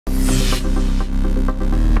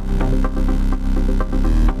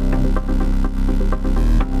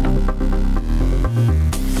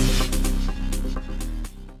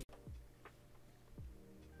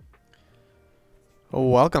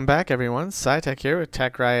Welcome back, everyone. SciTech here with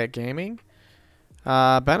Tech Riot Gaming.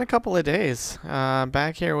 Been a couple of days.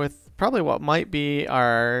 Back here with probably what might be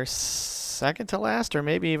our second to last, or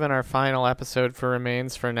maybe even our final episode for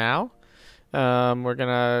Remains for now. We're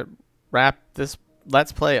gonna wrap this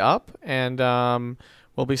Let's Play up, and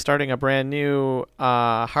we'll be starting a brand new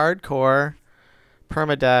hardcore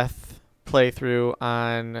permadeath playthrough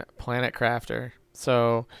on Planet Crafter.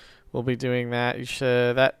 So we'll be doing that.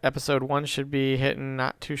 That episode 1 should be hitting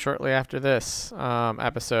not too shortly after this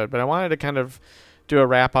episode. But I wanted to kind of do a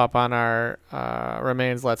wrap up on our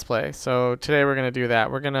Remains Let's Play. So today we're going to do that.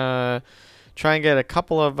 We're going to try and get a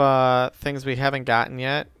couple of things we haven't gotten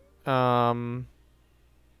yet. We're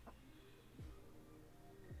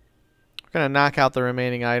going to knock out the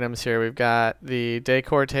remaining items here. We've got the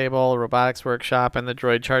decor table, robotics workshop, and the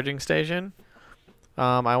droid charging station.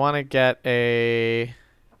 I want to get a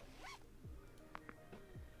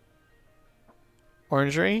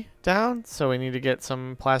Orangery down, so we need to get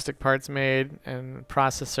some plastic parts made and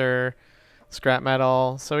processor, scrap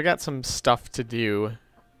metal. So we got some stuff to do.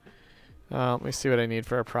 Let me see what I need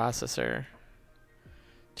for a processor.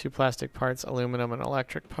 2 plastic parts, aluminum, and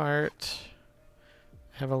electric part.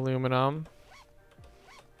 Have aluminum.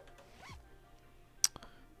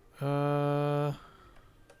 I'm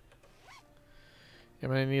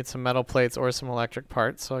gonna need some metal plates or some electric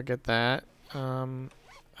parts, so I'll get that.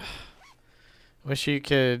 Wish you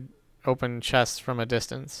could open chests from a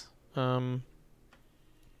distance. Looks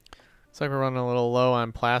like we're running a little low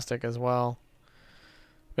on plastic as well.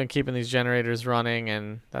 Been keeping these generators running,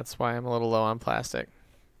 and that's why I'm a little low on plastic.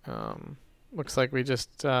 Looks like we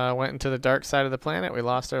just went into the dark side of the planet. We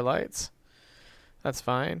lost our lights. That's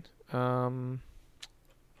fine. Yeah,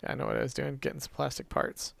 I know what I was doing, getting some plastic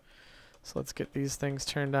parts. So let's get these things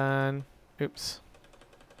turned on. Oops.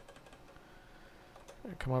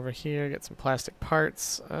 Come over here, get some plastic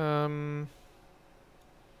parts. I'm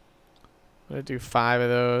gonna do 5 of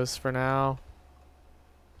those for now.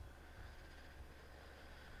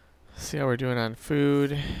 See how we're doing on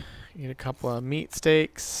food. Need a couple of meat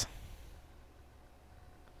steaks.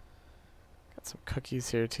 Got some cookies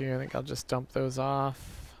here too. I think I'll just dump those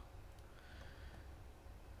off.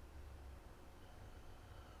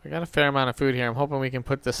 We got a fair amount of food here. I'm hoping we can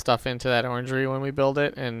put this stuff into that orangery when we build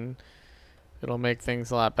it, and it'll make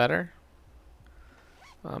things a lot better.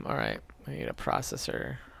 Alright, I need a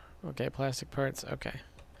processor. Okay, plastic parts, okay.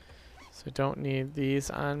 So don't need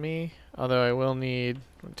these on me, although I will need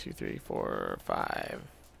 1, 2, 3, 4, 5.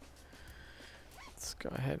 Let's go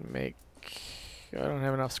ahead and make... I don't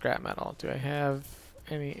have enough scrap metal. Do I have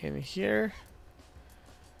any in here?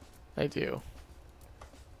 I do.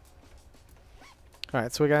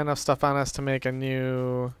 Alright, so we got enough stuff on us to make a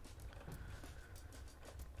new...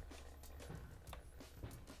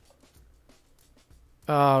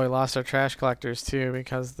 Oh, we lost our trash collectors too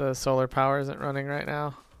because the solar power isn't running right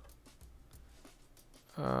now.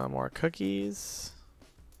 More cookies.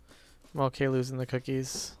 I'm okay losing the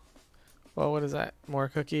cookies. Well, what is that? More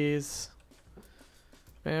cookies.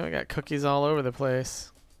 Man, we got cookies all over the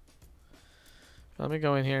place. Let me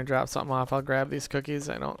go in here and drop something off. I'll grab these cookies.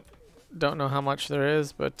 I don't know how much there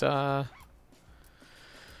is, but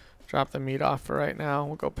drop the meat off for right now.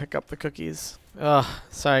 We'll go pick up the cookies. Ugh,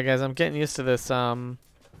 sorry guys, I'm getting used to this. Oh,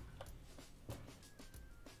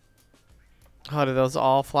 did those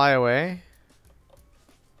all fly away?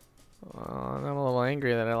 Oh, and I'm a little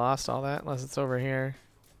angry that I lost all that, unless it's over here.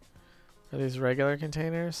 Are these regular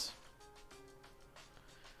containers?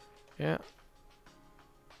 Yeah.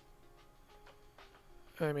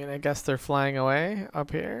 I mean, I guess they're flying away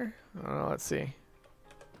up here. I don't know, let's see.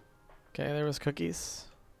 Okay, there was cookies.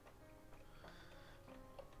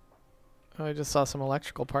 Oh, I just saw some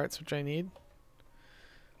electrical parts, which I need.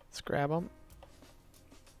 Let's grab them.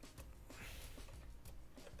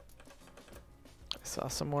 I saw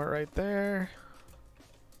some more right there.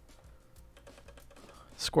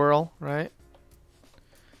 Squirrel, right?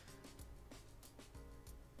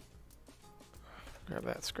 Grab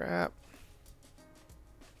that scrap.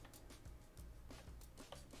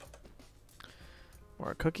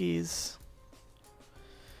 More cookies.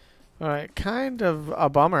 Alright, kind of a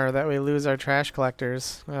bummer that we lose our trash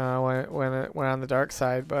collectors when it went on the dark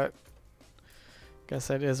side, but guess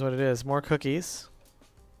that is what it is. More cookies.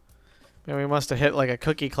 Maybe we must have hit like a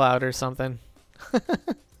cookie cloud or something.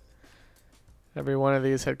 Every one of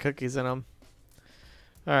these had cookies in them.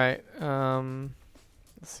 Alright,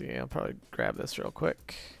 let's see, I'll probably grab this real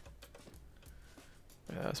quick.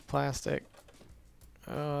 Yeah, that was plastic.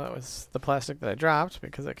 Oh, that was the plastic that I dropped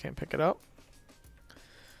because I can't pick it up.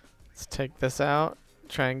 Let's take this out.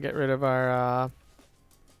 Try and get rid of our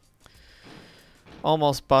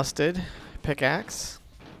almost busted pickaxe.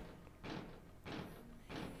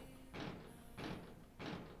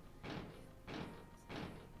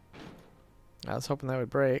 I was hoping that would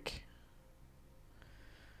break.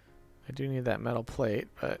 I do need that metal plate,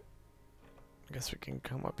 but I guess we can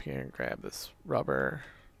come up here and grab this rubber.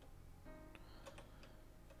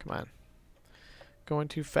 Come on. Going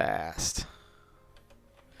too fast.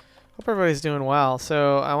 Hope everybody's doing well.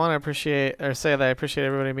 So I want to appreciate, or say that I appreciate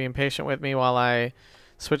everybody being patient with me while I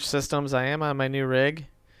switch systems. I am on my new rig.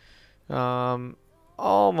 Almost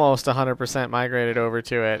 100% migrated over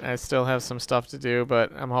to it. I still have some stuff to do,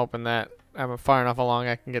 but I'm hoping that I'm far enough along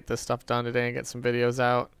I can get this stuff done today and get some videos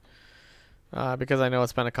out. Because I know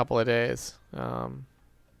it's been a couple of days. I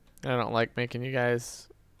don't like making you guys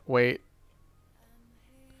wait.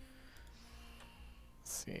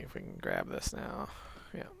 Let's see if we can grab this now.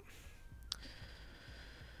 Yeah.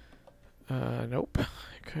 Nope.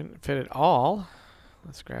 I couldn't fit it all.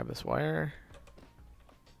 Let's grab this wire.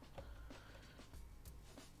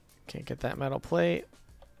 Can't get that metal plate.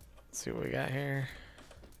 Let's see what we got here.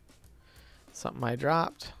 Something I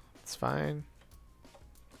dropped. It's fine.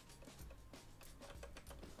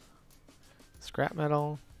 Scrap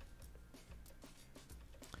metal.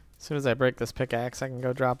 As soon as I break this pickaxe, I can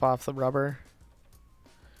go drop off the rubber.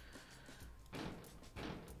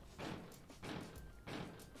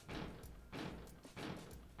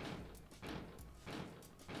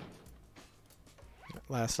 It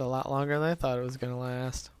lasted a lot longer than I thought it was going to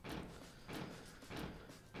last.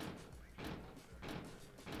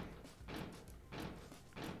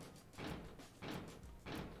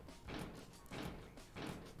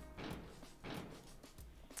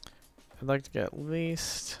 I'd like to get at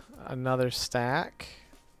least another stack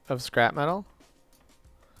of scrap metal.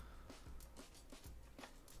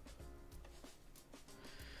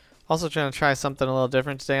 Also trying to try something a little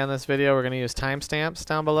different today on this video. We're going to use timestamps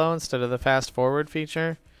down below instead of the fast forward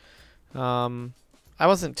feature. I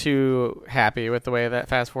wasn't too happy with the way that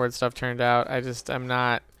fast forward stuff turned out. I'm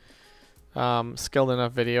not skilled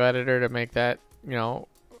enough video editor to make that, you know,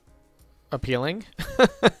 appealing.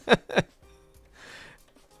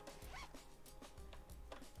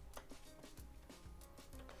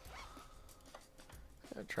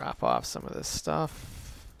 Drop off some of this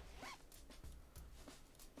stuff.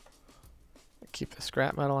 Keep the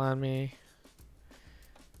scrap metal on me.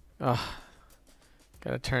 Oh,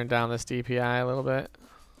 gotta turn down this DPI a little bit.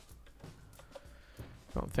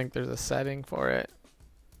 Don't think there's a setting for it.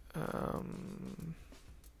 Oh,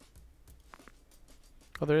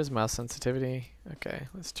 there is mouse sensitivity. Okay,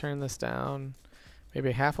 let's turn this down.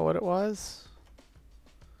 Maybe half of what it was.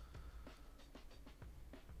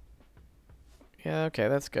 Yeah, okay,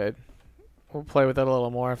 that's good. We'll play with it a little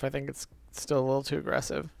more if I think it's still a little too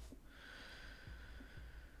aggressive.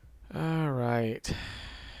 Alright.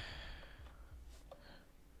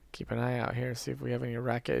 Keep an eye out here, see if we have any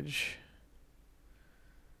wreckage.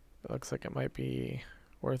 It looks like it might be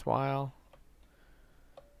worthwhile.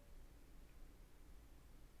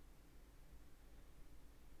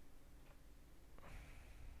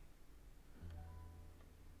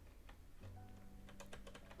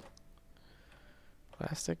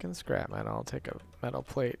 Plastic and scrap metal. I'll take a metal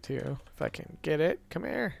plate too, if I can get it. Come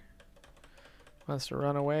here. Wants to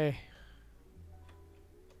run away.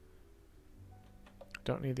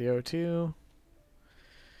 Don't need the O2.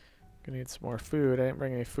 Gonna need some more food. I didn't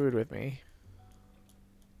bring any food with me.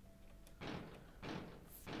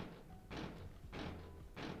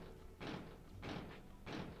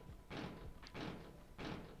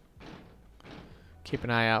 Keep an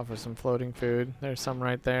eye out for some floating food. There's some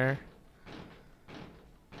right there.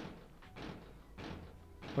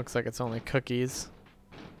 Looks like it's only cookies,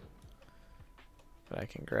 but I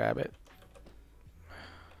can grab it.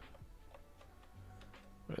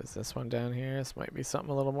 What is this one down here? This might be something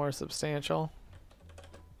a little more substantial.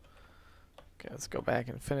 Okay, let's go back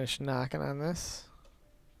and finish knocking on this.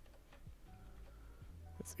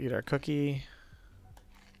 Let's eat our cookie.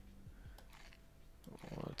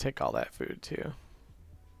 We'll take all that food too.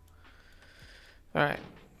 Alright,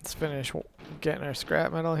 let's finish getting our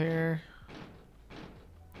scrap metal here.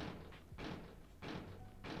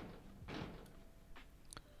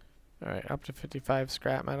 Alright, up to 55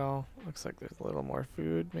 scrap metal. Looks like there's a little more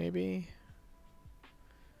food, maybe.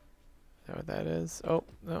 Is that what that is? Oh,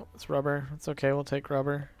 no, it's rubber. It's okay, we'll take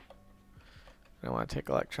rubber. I want to take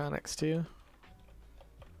electronics too.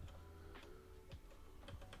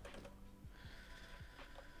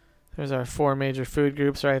 There's our 4 major food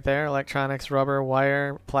groups right there. Electronics, rubber,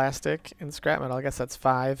 wire, plastic, and scrap metal. I guess that's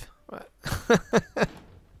 5.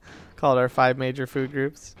 Call it our 5 major food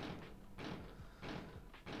groups.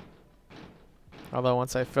 Although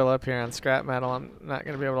once I fill up here on scrap metal, I'm not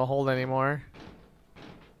going to be able to hold anymore.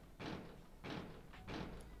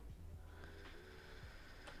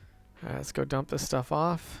 Alright, let's go dump this stuff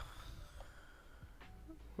off.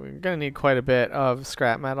 We're going to need quite a bit of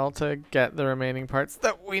scrap metal to get the remaining parts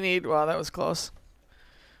that we need. Wow, that was close.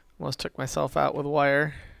 Almost took myself out with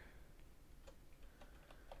wire.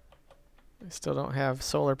 I still don't have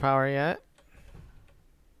solar power yet.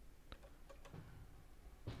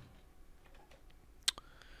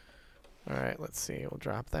 Alright, let's see. We'll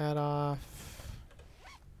drop that off.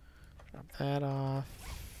 Drop that off.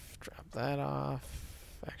 Drop that off.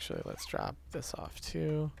 Actually, let's drop this off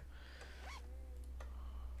too.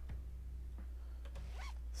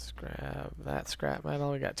 Let's grab that scrap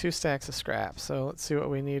metal. We got 2 stacks of scrap. So let's see what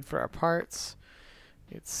we need for our parts.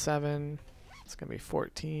 It's 7. It's going to be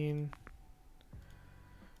 14.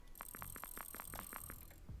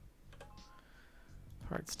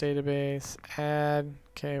 Parts database, add.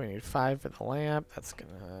 Okay, we need 5 for the lamp. That's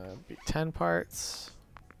gonna be 10 parts.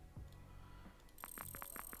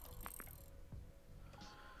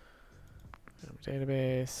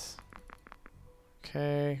 Database.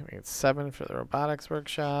 Okay, we need 7 for the robotics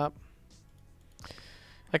workshop.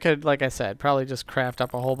 I could, like I said, probably just craft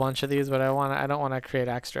up a whole bunch of these, but I don't want to create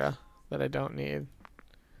extra that I don't need.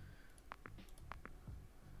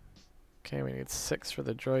 Okay, we need 6 for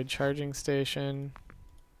the droid charging station.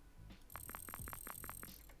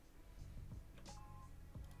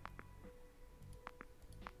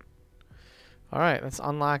 Alright, that's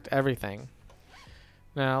unlocked everything.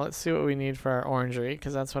 Now let's see what we need for our Orangery,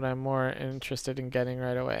 because that's what I'm more interested in getting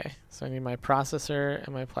right away. So I need my processor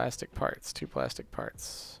and my plastic parts, 2 plastic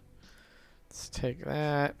parts. Let's take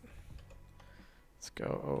that. Let's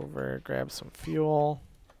go over, grab some fuel.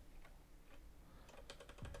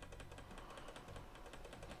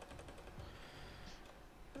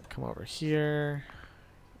 Come over here,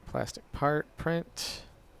 plastic part print.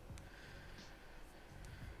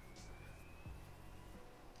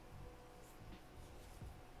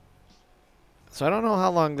 So I don't know how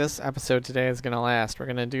long this episode today is going to last. We're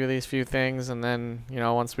going to do these few things, and then, you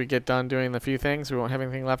know, once we get done doing the few things, we won't have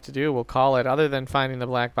anything left to do. We'll call it, other than finding the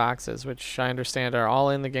black boxes, which I understand are all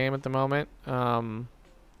in the game at the moment. I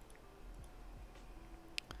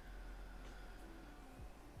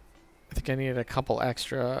think I needed a couple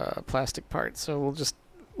extra plastic parts, so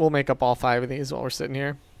we'll make up all 5 of these while we're sitting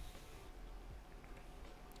here.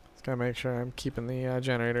 Just gotta make sure I'm keeping the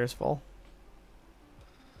generators full.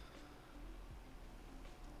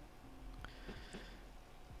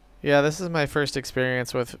 Yeah, this is my first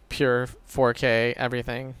experience with pure 4K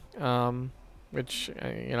everything, which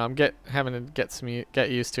you know, I'm having to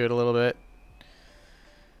get used to it a little bit.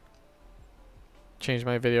 Change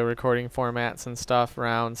my video recording formats and stuff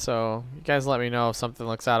around, so you guys let me know if something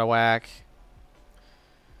looks out of whack.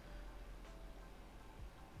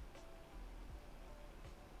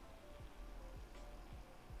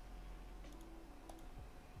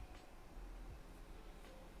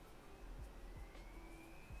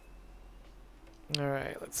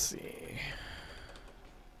 Alright, let's see.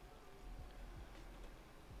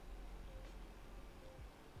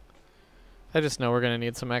 I just know we're going to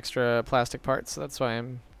need some extra plastic parts, so that's why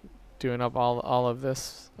I'm doing up all of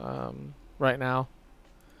this right now.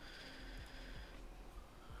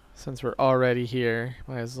 Since we're already here,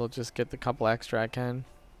 might as well just get the couple extra I can.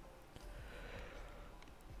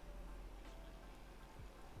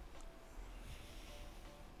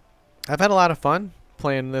 I've had a lot of fun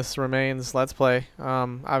playing this Remains Let's Play.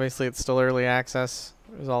 Obviously it's still early access.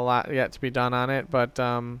 There's a lot yet to be done on it, but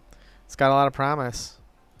it's got a lot of promise.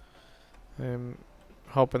 I'm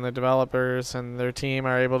hoping the developers and their team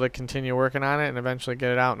are able to continue working on it and eventually get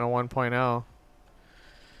it out in a 1.0.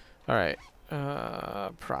 Alright,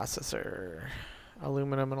 processor,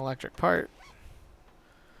 aluminum and electric part.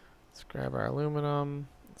 Let's grab our aluminum.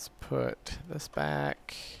 Let's put this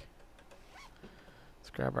back. Let's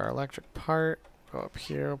grab our electric part. Go up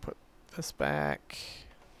here, we'll put this back.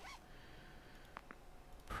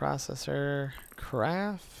 Processor,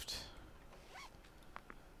 craft.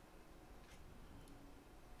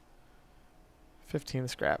 $15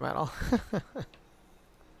 scrap metal.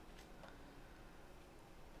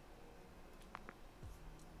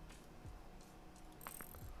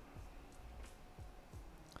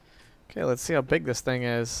 Okay, let's see how big this thing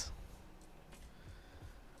is.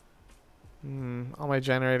 All my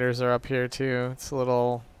generators are up here too. It's a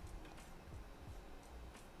little...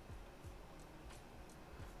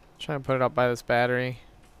 Try and put it up by this battery.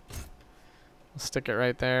 We'll stick it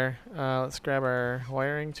right there. Let's grab our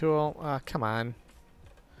wiring tool. Come on.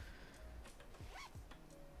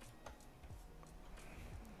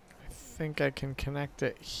 I think I can connect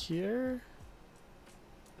it here.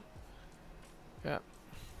 Yeah.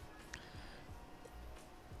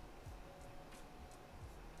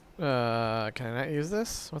 Can I not use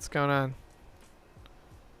this? What's going on?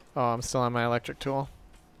 Oh, I'm still on my electric tool.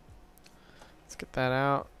 Let's get that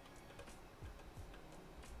out.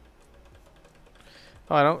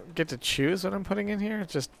 Oh, I don't get to choose what I'm putting in here. It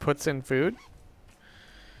just puts in food.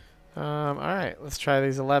 Alright, let's try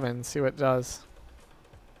these 11, see what it does.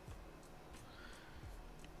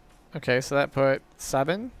 Okay, so that put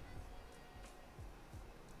 7.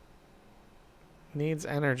 Needs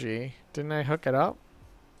energy. Didn't I hook it up?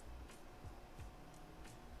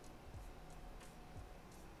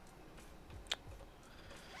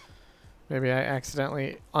 Maybe I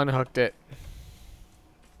accidentally unhooked it.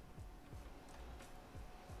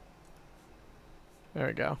 There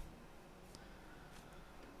we go.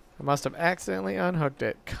 I must have accidentally unhooked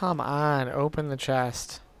it. Come on, open the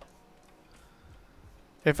chest.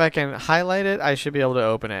 If I can highlight it, I should be able to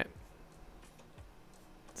open it.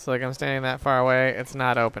 It's like I'm standing that far away, it's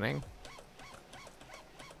not opening.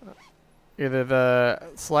 Either the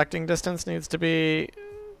selecting distance needs to be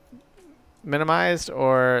minimized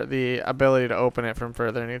or the ability to open it from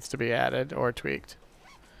further needs to be added or tweaked.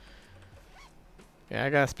 Yeah,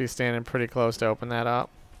 I gotta be standing pretty close to open that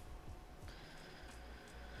up.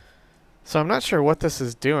 So I'm not sure what this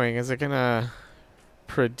is doing. Is it gonna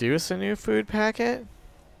produce a new food packet?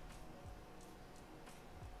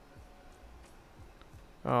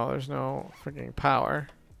 Oh, there's no freaking power.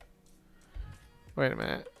 Wait a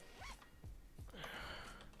minute.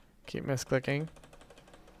 Keep misclicking.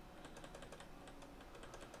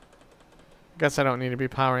 Guess I don't need to be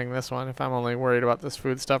powering this one if I'm only worried about this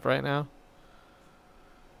food stuff right now.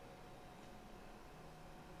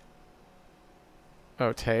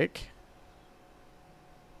 Oh, take.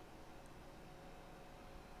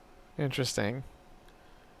 Interesting.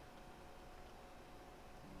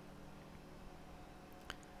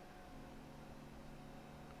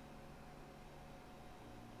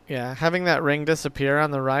 Yeah, having that ring disappear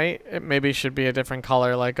on the right, it maybe should be a different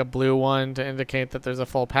color, like a blue one to indicate that there's a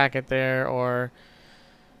full packet there, or,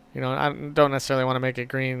 you know, I don't necessarily want to make it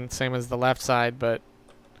green, same as the left side, but,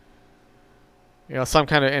 you know, some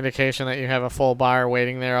kind of indication that you have a full bar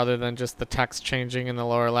waiting there other than just the text changing in the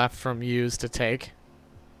lower left from use to take.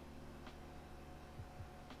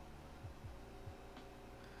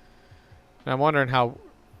 And I'm wondering how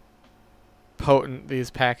potent these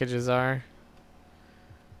packages are.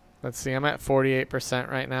 Let's see, I'm at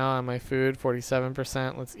 48% right now on my food,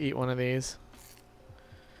 47%. Let's eat one of these.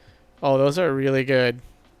 Oh, those are really good.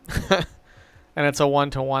 And it's a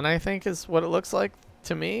 1-to-1, I think, is what it looks like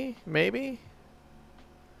to me, maybe?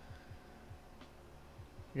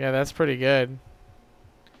 Yeah, that's pretty good.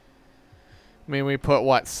 I mean, we put,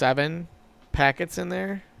 what, 7 packets in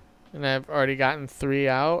there? And I've already gotten 3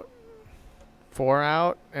 out, 4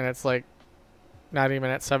 out, and it's like not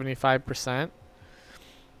even at 75%.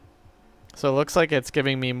 So it looks like it's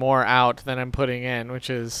giving me more out than I'm putting in, which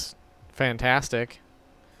is fantastic.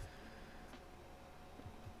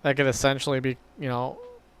 That could essentially be, you know,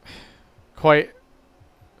 quite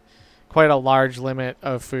a large limit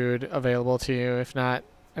of food available to you. If not,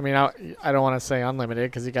 I mean, I don't want to say unlimited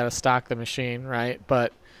because you got to stock the machine, right?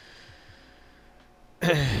 But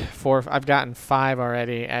I've gotten 5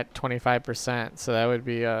 already at 25%, so that would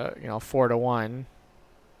be a, you know, 4-to-1.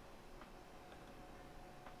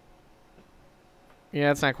 Yeah,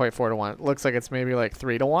 it's not quite 4-to-1. It looks like it's maybe like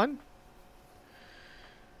 3-to-1.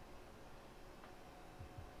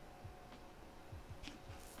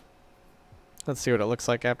 Let's see what it looks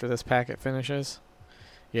like after this packet finishes.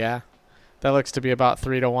 Yeah, that looks to be about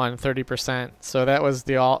 3-to-1, 30%. So that was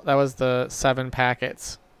the 7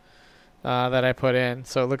 packets that I put in.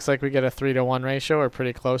 So it looks like we get a 3-to-1 ratio or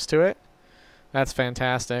pretty close to it. That's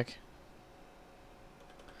fantastic.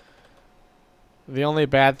 The only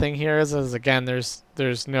bad thing here is again,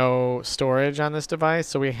 there's no storage on this device,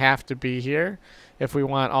 so we have to be here if we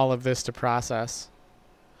want all of this to process.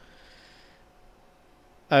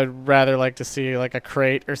 I'd rather like to see like a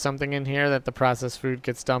crate or something in here that the processed food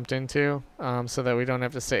gets dumped into, so that we don't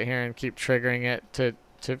have to sit here and keep triggering it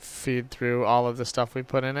to feed through all of the stuff we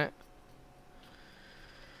put in it.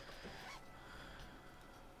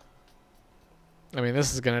 I mean,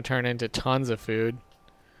 this is going to turn into tons of food.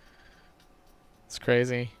 It's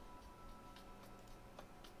crazy.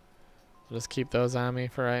 I'll just keep those on me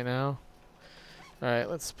for right now. Alright,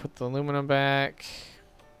 let's put the aluminum back.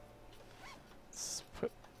 Let's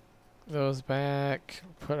put those back.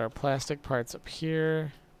 Put our plastic parts up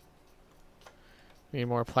here. Need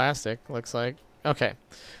more plastic, looks like. Okay,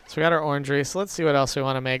 so we got our Orangery. So let's see what else we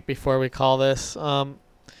want to make before we call this. I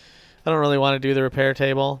don't really want to do the repair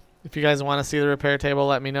table. If you guys want to see the repair table,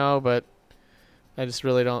 let me know, but I just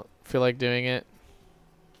really don't feel like doing it.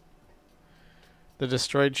 The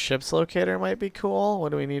destroyed ships locator might be cool. What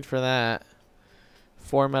do we need for that?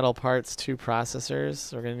 4 metal parts, 2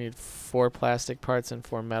 processors. We're going to need 4 plastic parts and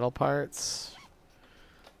 4 metal parts.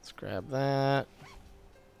 Let's grab that.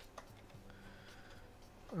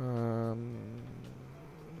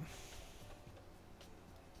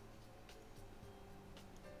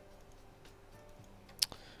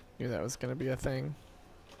 Knew that was going to be a thing.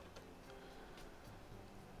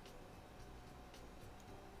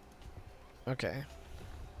 Okay.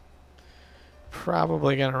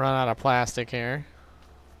 Probably going to run out of plastic here.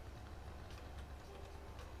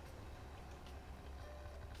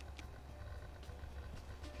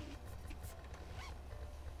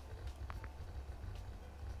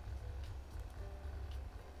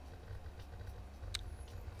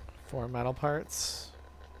 Four metal parts.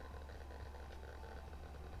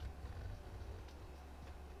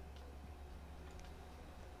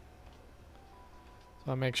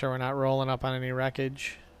 So I'll make sure we're not rolling up on any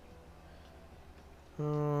wreckage.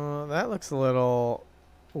 That looks a little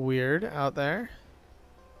weird out there.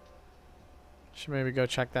 Should maybe go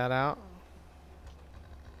check that out.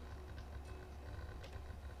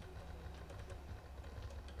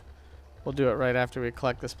 We'll do it right after we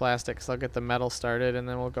collect this plastic, so I'll get the metal started and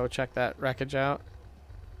then we'll go check that wreckage out.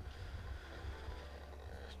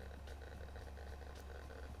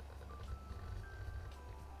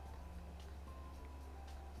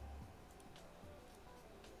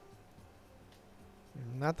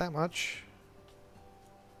 Not that much.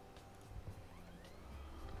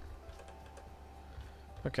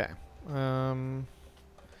 Okay.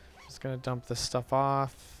 Just gonna dump this stuff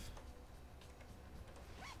off.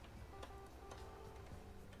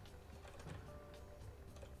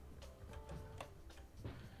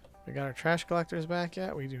 We got our trash collectors back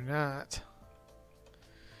yet? We do not.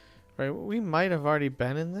 Right, we might have already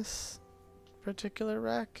been in this particular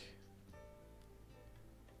wreck.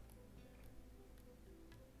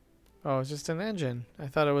 Oh, it's just an engine. I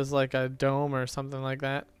thought it was like a dome or something like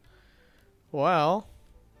that. Well,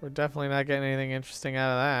 we're definitely not getting anything interesting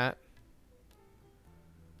out of that.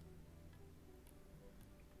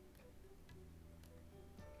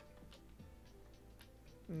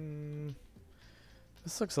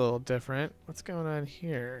 This looks a little different. What's going on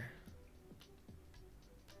here?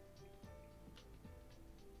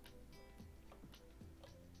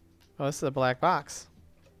 Oh, this is a black box.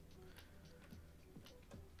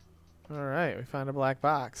 Alright, we found a black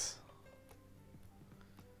box.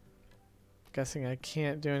 Guessing I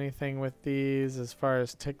can't do anything with these as far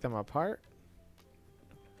as take them apart.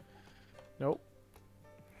 Nope.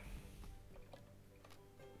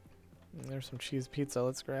 And there's some cheese pizza.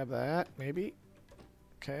 Let's grab that, maybe.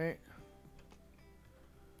 Okay.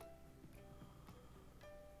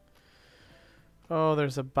 Oh,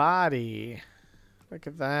 there's a body. Look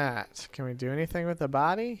at that. Can we do anything with the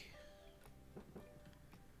body?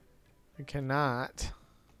 We cannot.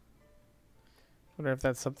 Wonder if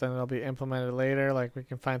that's something that'll be implemented later, like we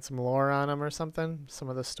can find some lore on them or something, some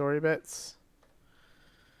of the story bits.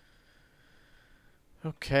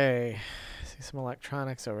 Okay, I see some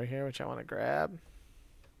electronics over here which I want to grab.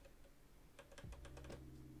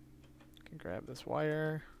 Can grab this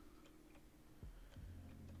wire.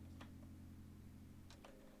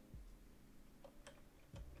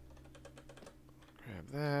 Grab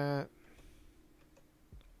that.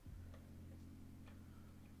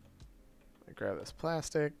 Grab this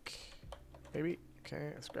plastic, maybe.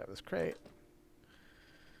 Okay, let's grab this crate.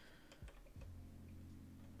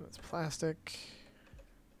 That's plastic.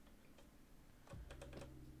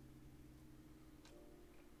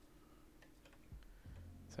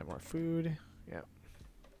 Is that more food? Yep.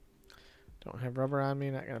 Don't have rubber on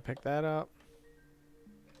me, not gonna pick that up.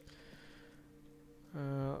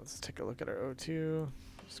 Let's take a look at our O2.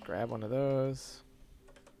 Just grab one of those.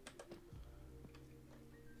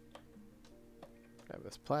 Grab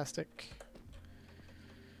this plastic.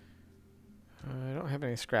 I don't have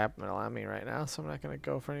any scrap metal on me right now, so I'm not going to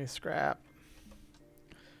go for any scrap.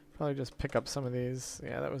 Probably just pick up some of these.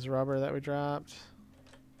 Yeah, that was rubber that we dropped.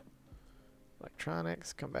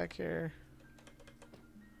 Electronics, come back here.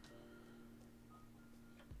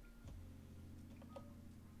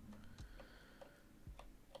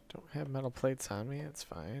 Don't have metal plates on me, it's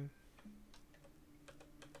fine.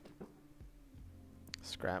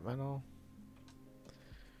 Scrap metal.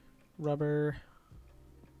 Rubber.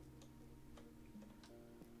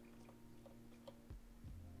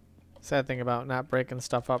 Sad thing about not breaking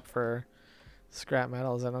stuff up for scrap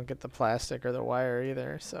metals. I don't get the plastic or the wire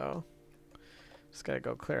either, so just gotta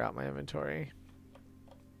go clear out my inventory.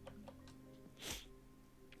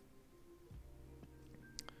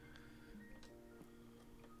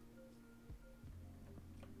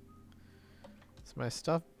 Is my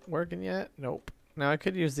stuff working yet? Nope. Now I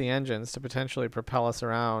could use the engines to potentially propel us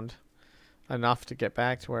around enough to get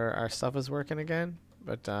back to where our stuff is working again,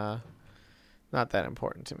 but not that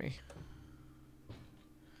important to me.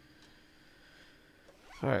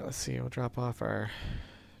 Alright, let's see. We'll drop off our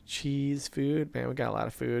cheese food. Man, we got a lot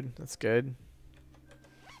of food. That's good.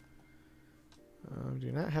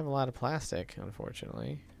 Do not have a lot of plastic,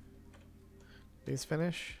 unfortunately. These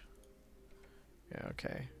finish? Yeah,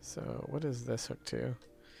 okay. So what is this hooked to?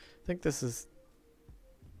 I think this is...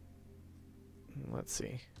 Let's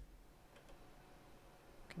see.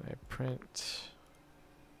 Can I print?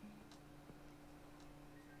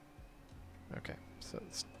 Okay, so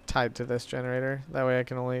it's tied to this generator. That way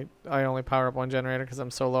I only power up one generator because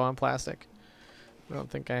I'm so low on plastic. I don't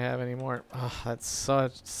think I have any more. Oh, that's so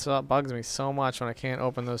it bugs me so much when I can't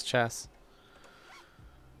open those chests.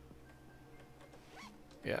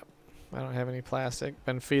 Yeah, I don't have any plastic.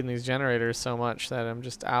 Been feeding these generators so much that I'm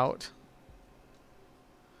just out.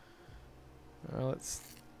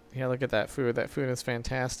 Yeah, look at that food. That food is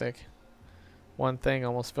fantastic. One thing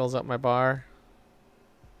almost fills up my bar.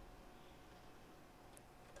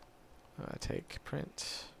 Take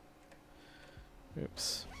print.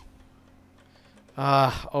 Oops.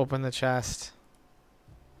 Open the chest.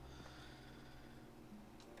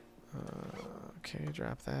 Okay,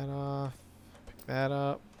 drop that off. Pick that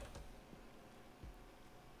up.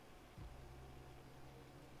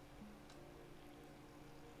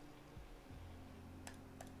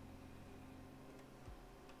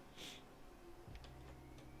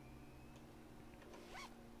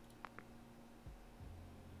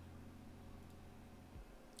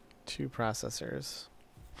 Two processors.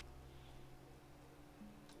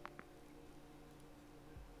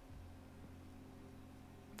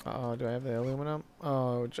 Oh, do I have the aluminum?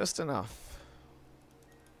 Oh, just enough.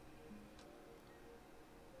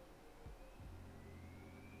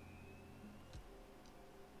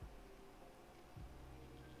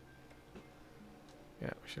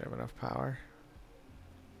 Yeah, we should have enough power.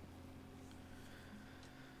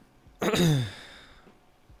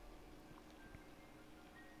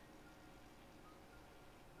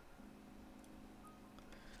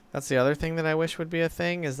 That's the other thing that I wish would be a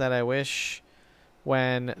thing, is that I wish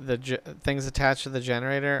when the things attached to the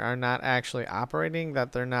generator are not actually operating,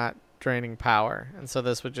 that they're not draining power. And so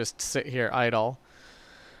this would just sit here idle,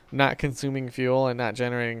 not consuming fuel and not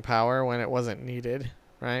generating power when it wasn't needed,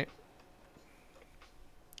 right?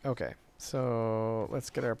 Okay, so let's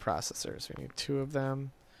get our processors. We need 2 of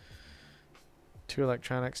them. 2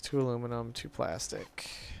 electronics, 2 aluminum, 2 plastic.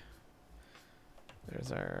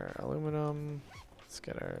 There's our aluminum. Let's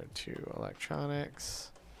get our 2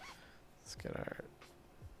 electronics. Let's get our...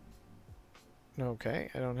 Okay,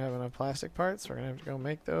 I don't have enough plastic parts. We're going to have to go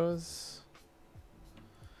make those.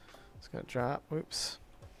 It's going to drop. Oops.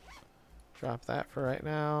 Drop that for right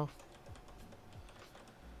now.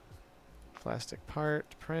 Plastic part,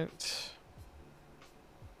 print.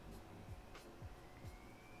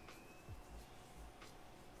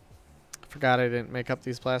 Forgot I didn't make up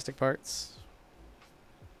these plastic parts.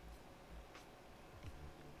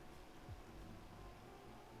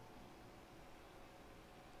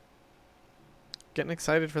 Getting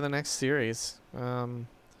excited for the next series. Don't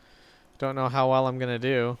know how well I'm gonna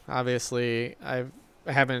do. Obviously, I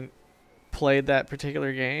haven't played that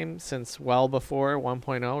particular game since well before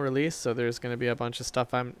 1.0 release, so there's gonna be a bunch of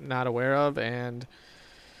stuff I'm not aware of, and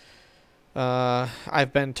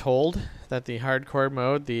I've been told that the hardcore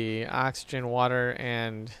mode, the oxygen, water,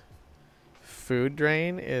 and food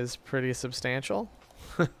drain is pretty substantial.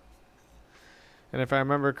 And if I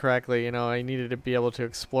remember correctly, you know, I needed to be able to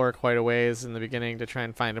explore quite a ways in the beginning to try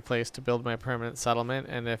and find a place to build my permanent settlement.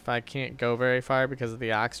 And if I can't go very far because of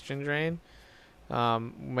the oxygen drain,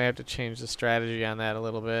 may have to change the strategy on that a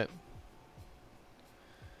little bit.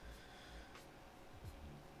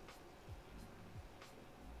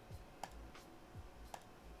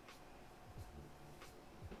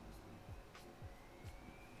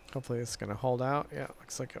 Hopefully it's going to hold out. Yeah,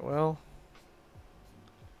 looks like it will.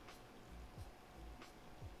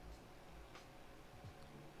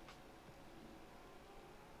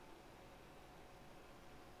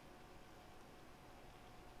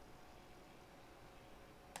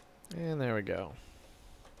 And there we go.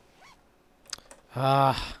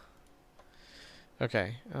 Okay.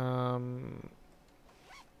 Okay,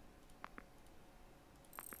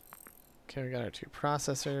 we got our 2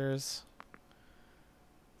 processors.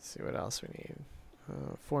 Let's see what else we need.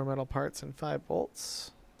 4 metal parts and 5 bolts.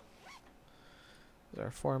 There are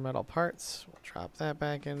 4 metal parts. We'll drop that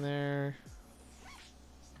back in there.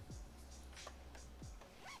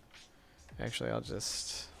 Actually, I'll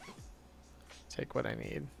just take what I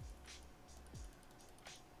need.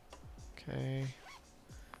 Okay.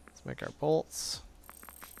 Let's make our bolts.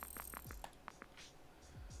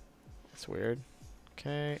 That's weird.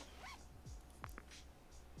 Okay.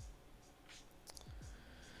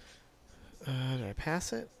 Did I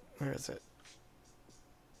pass it? Where is it?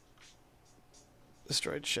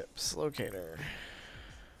 Destroyed ships. Locator.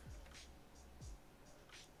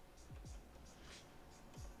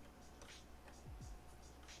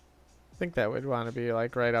 I think that would want to be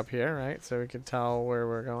like right up here, right? So we could tell where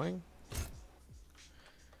we're going.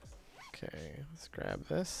 Okay, let's grab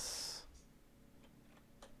this.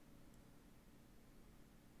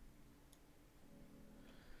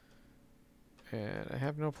 And I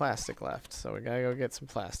have no plastic left, so we gotta go get some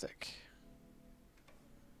plastic.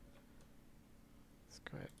 Let's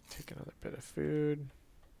go ahead and take another bit of food.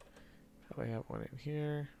 Probably have one in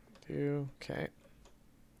here. Do. Okay.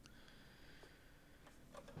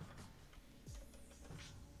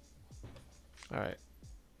 Alright.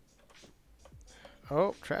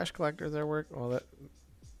 Oh, trash collectors are working. Well, that.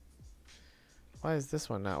 Why is this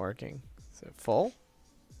one not working? Is it full?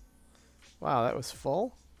 Wow, that was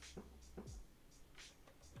full?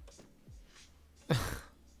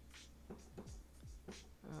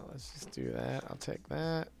 Let's just do that. I'll take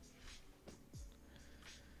that.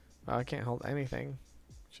 Wow, I can't hold anything.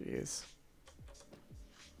 Jeez.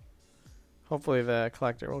 Hopefully the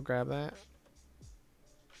collector will grab that.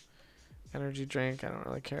 Energy drink, I don't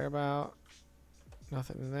really care about.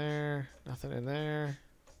 Nothing in there. Nothing in there.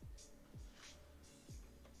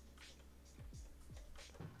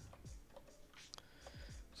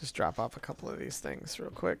 Just drop off a couple of these things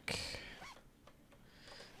real quick.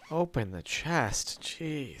 Open the chest.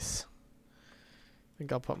 Jeez. I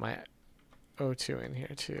think I'll put my O2 in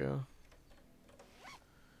here too.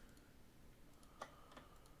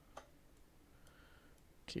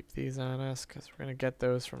 Keep these on us because we're going to get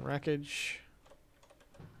those from wreckage.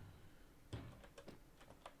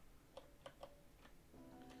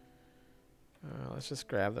 Let's just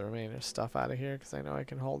grab the remainder stuff out of here because I know I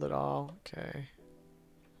can hold it all. Okay.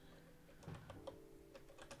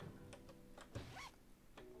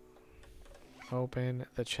 Open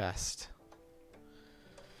the chest.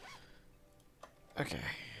 Okay.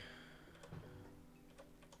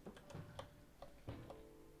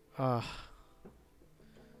 Alright,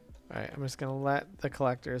 I'm just gonna let the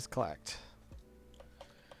collectors collect.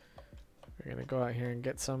 We're gonna go out here and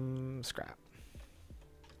get some scrap.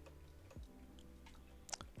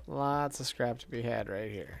 Lots of scrap to be had right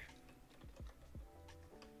here.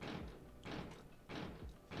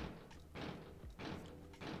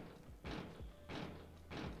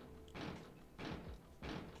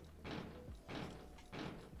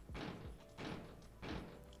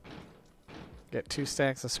 Get 2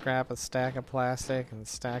 stacks of scrap, a stack of plastic, and a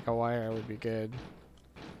stack of wire would be good.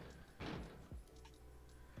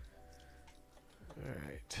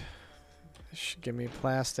 Alright. This should give me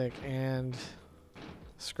plastic and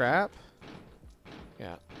scrap.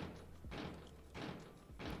 Yeah.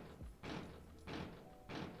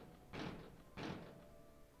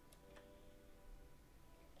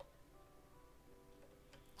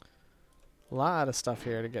 A lot of stuff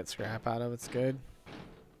here to get scrap out of. It's good.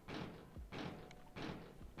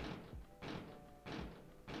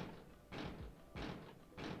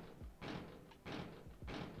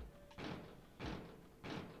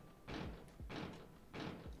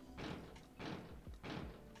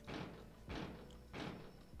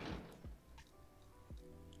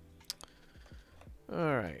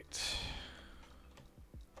 All right.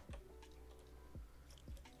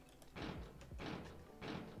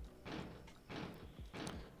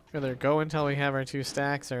 Either go until we have our 2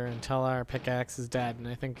 stacks or until our pickaxe is dead. And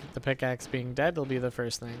I think the pickaxe being dead will be the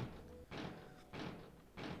first thing.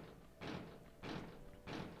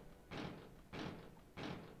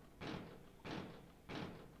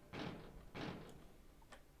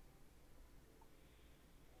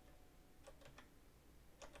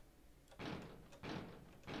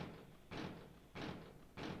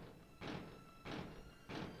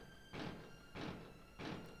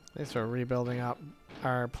 At least we're rebuilding up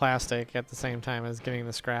our plastic at the same time as getting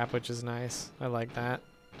the scrap, which is nice. I like that.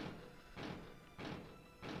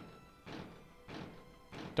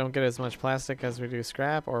 Don't get as much plastic as we do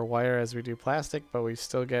scrap or wire as we do plastic, but we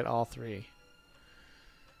still get all 3.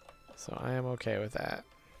 So I am okay with that.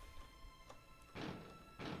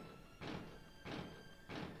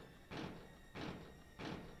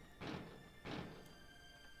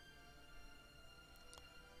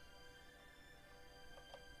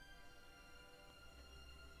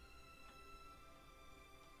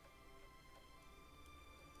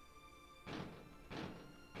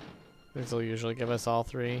 These will usually give us all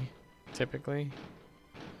 3, typically.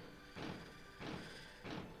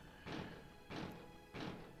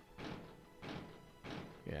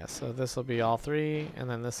 Yeah, so this will be all 3, and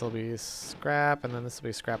then this will be scrap, and then this will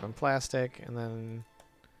be scrap and plastic, and then...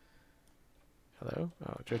 Hello?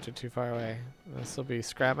 Oh, drifted too far away. This will be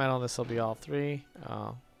scrap metal, this will be all 3.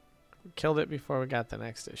 Oh, we killed it before we got the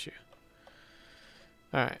next issue.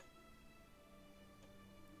 Alright.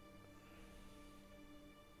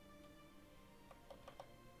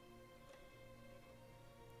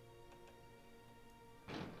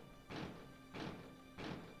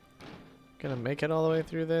 Gonna make it all the way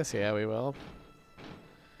through this? Yeah, we will.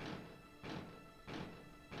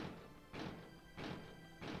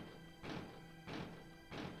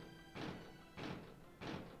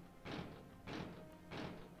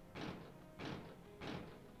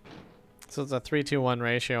 So it's a 3-2-1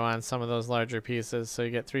 ratio on some of those larger pieces. So you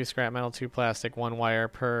get 3 scrap metal, 2 plastic, 1 wire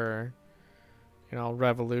per, you know,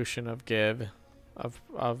 revolution of give of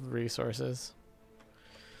resources.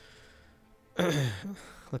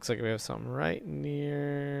 Looks like we have something right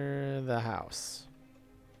near the house.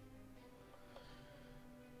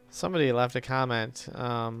 Somebody left a comment.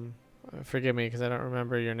 Forgive me because I don't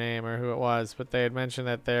remember your name or who it was, but they had mentioned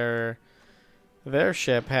that their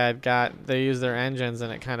ship they used their engines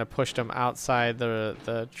and it kind of pushed them outside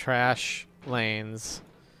the trash lanes,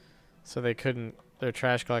 so they couldn't. Their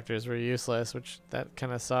trash collectors were useless, which that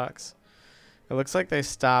kind of sucks. It looks like they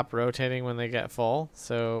stop rotating when they get full,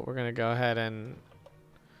 so we're gonna go ahead and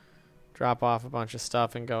drop off a bunch of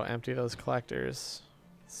stuff and go empty those collectors.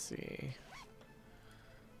 Let's see.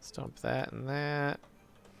 Let's dump that and that.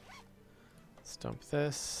 Let's dump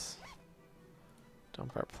this.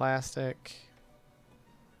 Dump our plastic.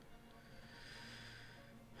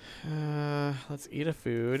 Let's eat a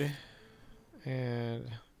food. And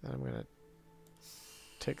then I'm going to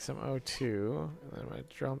take some O2. And then I'm going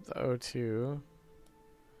to dump the O2.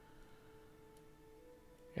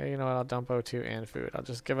 Yeah, you know what? I'll dump O2 and food. I'll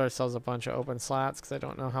just give ourselves a bunch of open slots because I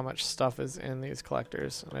don't know how much stuff is in these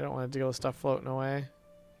collectors. And I don't want to deal with stuff floating away.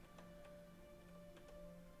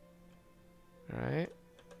 Alright.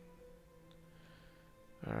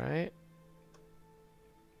 Alright.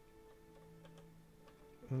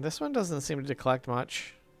 This one doesn't seem to collect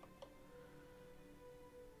much.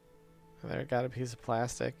 There, got a piece of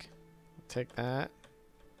plastic. I'll take that.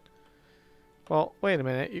 Well, wait a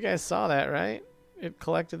minute. You guys saw that, right? It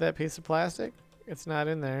collected that piece of plastic. It's not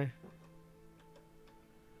in there.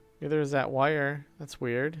 Neither is that wire. That's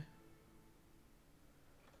weird.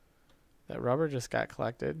 That rubber just got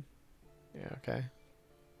collected. Yeah, okay.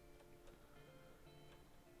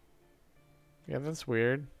 Yeah, that's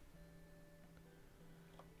weird.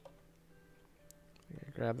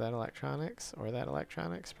 Grab that electronics, or that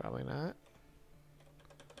electronics, probably not.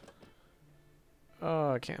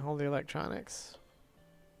 Oh, I can't hold the electronics.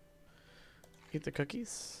 Eat the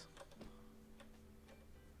cookies.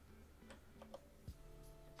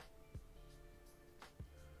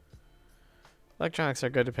 Electronics are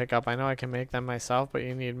good to pick up. I know I can make them myself, but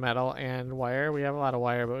you need metal and wire. We have a lot of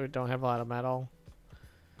wire, but we don't have a lot of metal.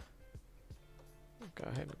 Go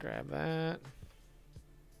ahead and grab that.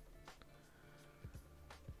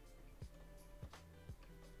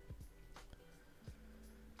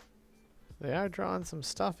 They are drawing some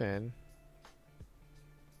stuff in.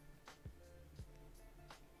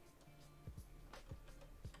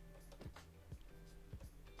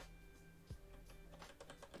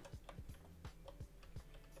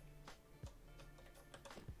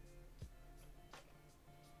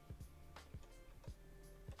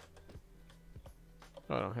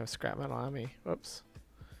 Oh, I don't have scrap metal on me. Whoops.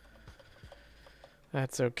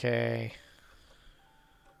 That's okay.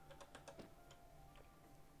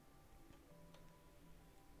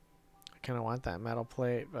 I kind of want that metal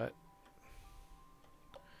plate, but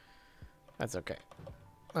that's okay.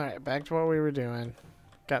 Alright, back to what we were doing.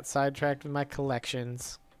 Got sidetracked with my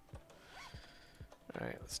collections.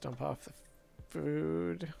 Alright, let's dump off the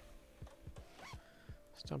food.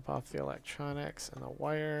 Let's dump off the electronics and the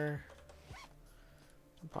wire.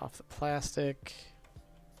 Dump off the plastic.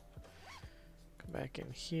 Come back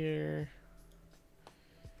in here.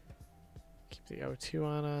 Keep the O2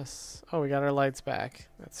 on us. Oh, we got our lights back.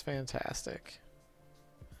 That's fantastic.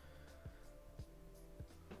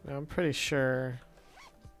 Now I'm pretty sure.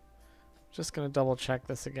 Just gonna double check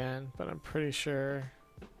this again, but I'm pretty sure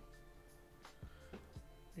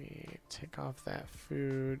we take off that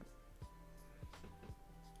food.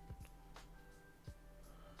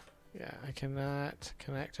 Yeah, I cannot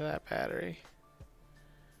connect to that battery.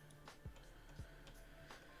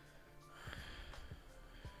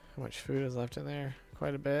 How much food is left in there?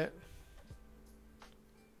 Quite a bit.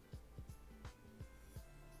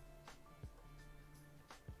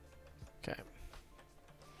 Okay.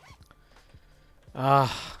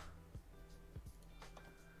 Ah.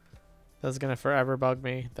 That's gonna forever bug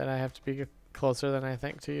me that I have to be closer than I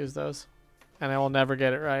think to use those. And I will never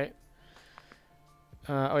get it right.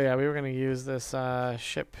 Oh yeah, we were gonna use this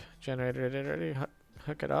ship generator. Did I already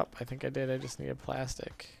hook it up? I think I did. I just needed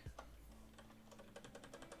plastic.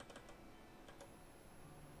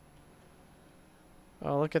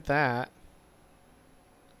 Oh, look at that.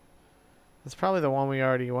 That's probably the one we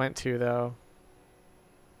already went to, though.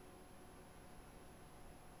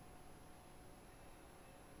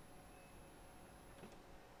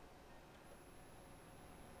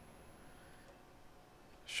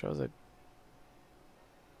 Shows it.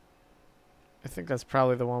 I think that's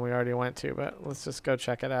probably the one we already went to, but let's just go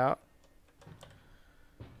check it out.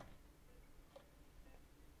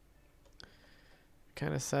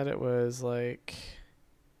 Kind of said it was like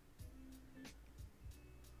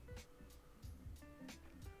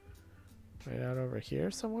right out over here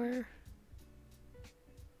somewhere.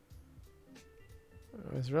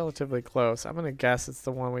 It was relatively close. I'm gonna guess it's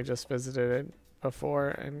the one we just visited before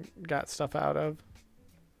and got stuff out of.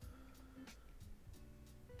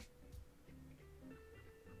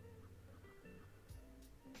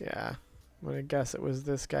 Yeah, I'm gonna guess it was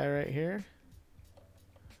this guy right here.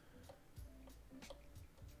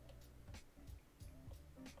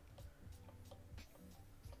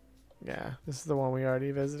 Yeah, this is the one we already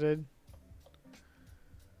visited.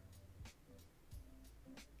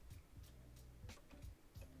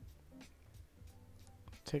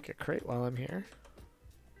 Take a crate while I'm here.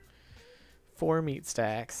 4 meat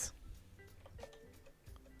stacks.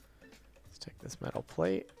 Let's take this metal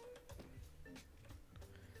plate.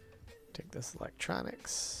 Take this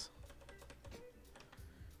electronics.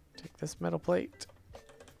 Take this metal plate.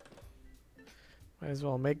 Might as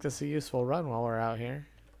well make this a useful run while we're out here.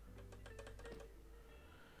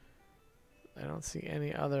 I don't see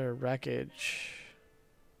any other wreckage.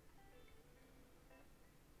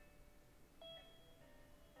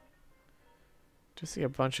 Just see a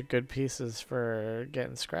bunch of good pieces for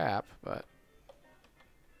getting scrap, but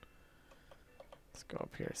let's go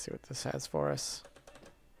up here, see what this has for us.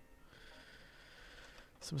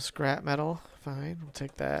 Some scrap metal, fine, we'll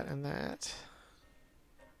take that and that.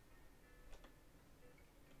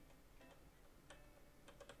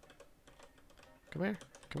 Come here,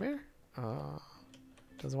 come here.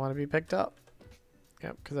 Doesn't want to be picked up.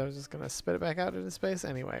 Yep, because I was just going to spit it back out into space.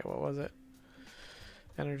 Anyway, what was it?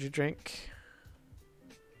 Energy drink.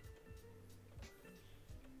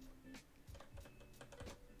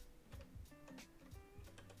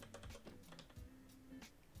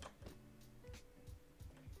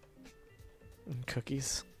 And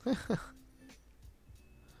cookies. Grab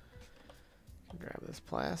this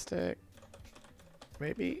plastic.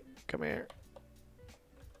 Maybe. Come here.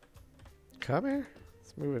 Come here.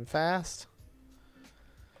 It's moving fast.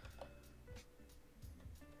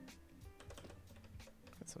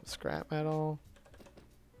 Got some scrap metal.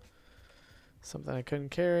 Something I couldn't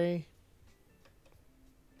carry.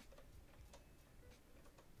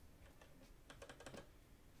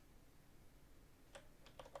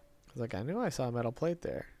 I was like, I knew I saw a metal plate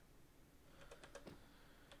there.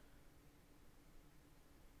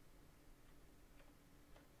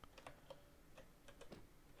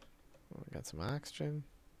 Got some oxygen.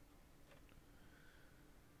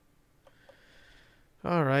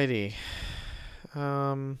 Alrighty.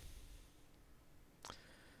 I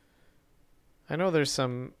know there's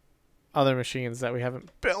some other machines that we haven't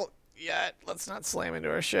built yet. Let's not slam into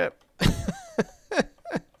our ship.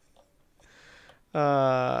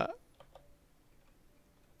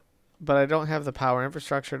 But I don't have the power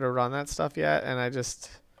infrastructure to run that stuff yet, and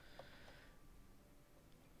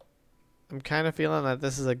I'm kind of feeling that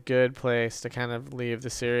this is a good place to kind of leave the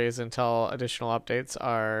series until additional updates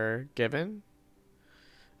are given.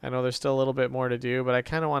 I know there's still a little bit more to do, but I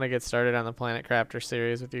kind of want to get started on the Planet Crafter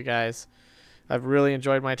series with you guys. I've really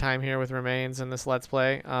enjoyed my time here with Remains in this Let's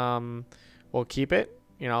Play. We'll keep it.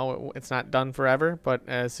 You know, it's not done forever, but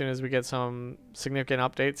as soon as we get some significant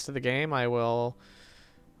updates to the game, I will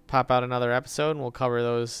pop out another episode and we'll cover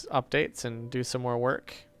those updates and do some more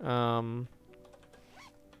work.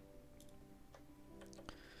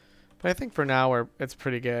 But I think for now it's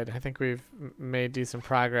pretty good. I think we've made decent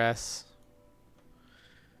progress.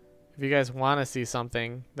 If you guys want to see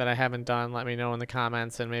something that I haven't done, let me know in the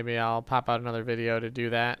comments and maybe I'll pop out another video to do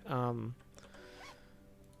that.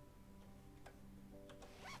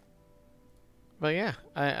 But yeah,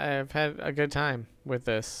 I've had a good time with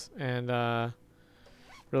this and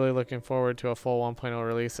really looking forward to a full 1.0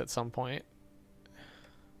 release at some point.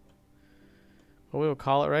 Well, we will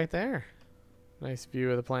call it right there. Nice view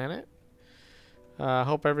of the planet.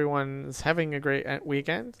 Hope everyone's having a great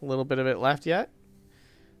weekend. A little bit of it left yet.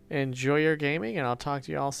 Enjoy your gaming, and I'll talk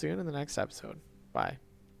to you all soon in the next episode. Bye.